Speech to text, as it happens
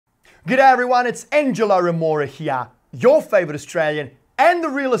G'day everyone, it's Angelo Remora here, your favorite Australian and the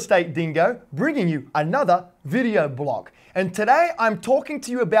real estate dingo, bringing you another video blog. And today I'm talking to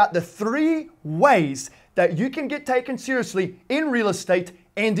you about the 3 ways that you can get taken seriously in real estate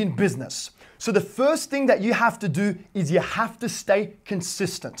and in business. So the first thing that you have to do is you have to stay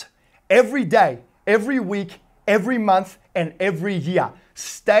consistent. Every day, every week, every month, and every year.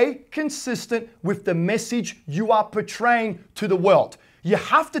 Stay consistent with the message you are portraying to the world. You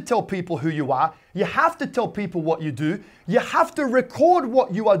have to tell people who you are. You have to tell people what you do. You have to record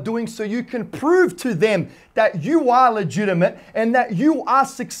what you are doing so you can prove to them that you are legitimate and that you are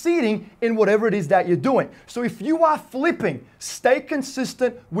succeeding in whatever it is that you're doing. So if you are flipping, stay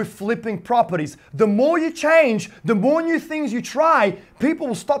consistent with flipping properties. The more you change, the more new things you try, people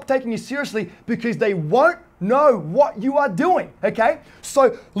will stop taking you seriously because they won't know what you are doing, okay?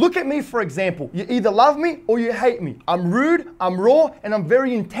 So look at me, for example. You either love me or you hate me. I'm rude, I'm raw, and I'm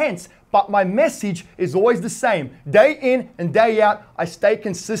very intense, but my message is always the same. Day in and day out, I stay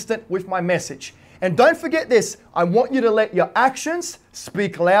consistent with my message. And don't forget this, I want you to let your actions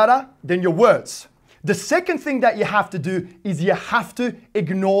speak louder than your words. The second thing that you have to do is you have to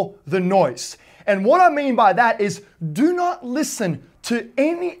ignore the noise. And what I mean by that is do not listen to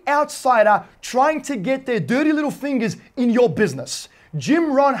any outsider trying to get their dirty little fingers in your business.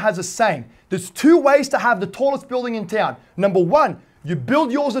 Jim Rohn has a saying, there's 2 ways to have the tallest building in town. Number 1, you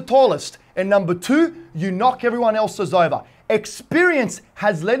build yours the tallest. And number 2, you knock everyone else's over. Experience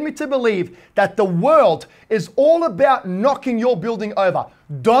has led me to believe that the world is all about knocking your building over.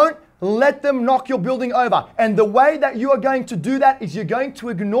 Don't let them knock your building over. And the way that you are going to do that is you're going to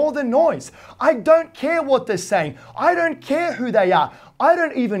ignore the noise. I don't care what they're saying. I don't care who they are. I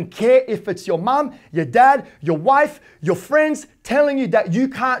don't even care if it's your mom, your dad, your wife, your friends telling you that you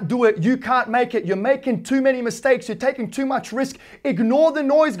can't do it, you can't make it, you're making too many mistakes, you're taking too much risk. Ignore the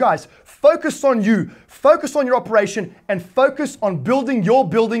noise, guys. Focus on you, focus on your operation, and focus on building your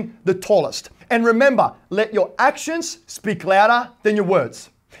building the tallest. And remember, let your actions speak louder than your words.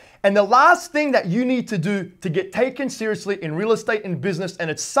 And the last thing that you need to do to get taken seriously in real estate and business, and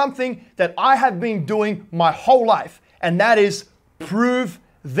it's something that I have been doing my whole life, and that is prove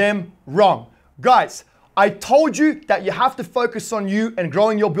them wrong. Guys, I told you that you have to focus on you and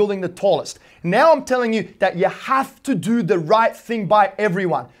growing your building the tallest. Now I'm telling you that you have to do the right thing by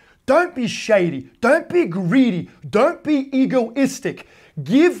everyone. Don't be shady. Don't be greedy. Don't be egoistic.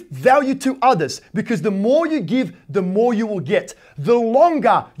 Give value to others, because the more you give, the more you will get. The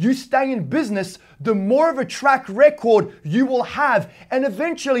longer you stay in business, the more of a track record you will have. And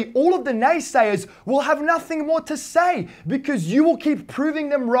eventually all of the naysayers will have nothing more to say because you will keep proving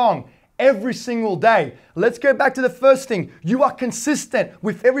them wrong every single day. Let's go back to the first thing. You are consistent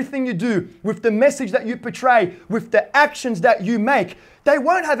with everything you do, with the message that you portray, with the actions that you make. They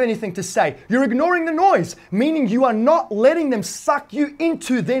won't have anything to say. You're ignoring the noise, meaning you are not letting them suck you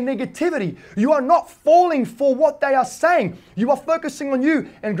into their negativity. You are not falling for what they are saying. You are focusing on you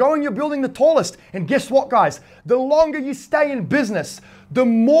and growing your building the tallest. And guess what, guys? The longer you stay in business, the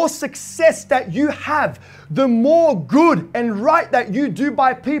more success that you have, the more good and right that you do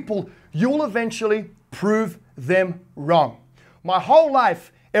by people, you will eventually prove them wrong. My whole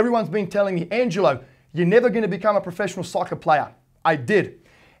life, everyone's been telling me, Angelo, you're never going to become a professional soccer player. I did.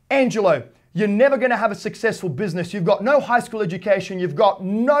 Angelo, you're never going to have a successful business. You've got no high school education. You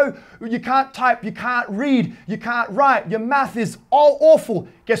can't type, you can't read, you can't write. Your math is all awful.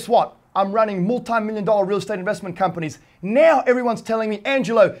 Guess what? I'm running multi-million-dollar real estate investment companies. Now everyone's telling me,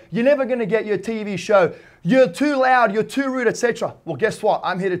 Angelo, you're never going to get your TV show. You're too loud, you're too rude, etc. Well, guess what?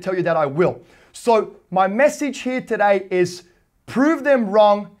 I'm here to tell you that I will. So my message here today is prove them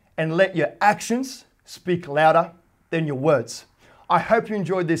wrong and let your actions speak louder than your words. I hope you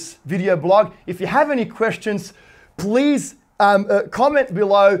enjoyed this video blog. If you have any questions, please comment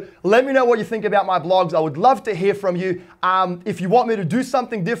below. Let me know what you think about my blogs. I would love to hear from you. If you want me to do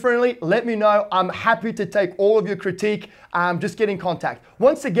something differently, let me know. I'm happy to take all of your critique. Just get in contact.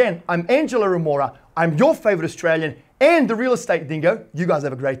 Once again, I'm Angelo Remora. I'm your favorite Australian and the real estate dingo. You guys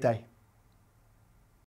have a great day.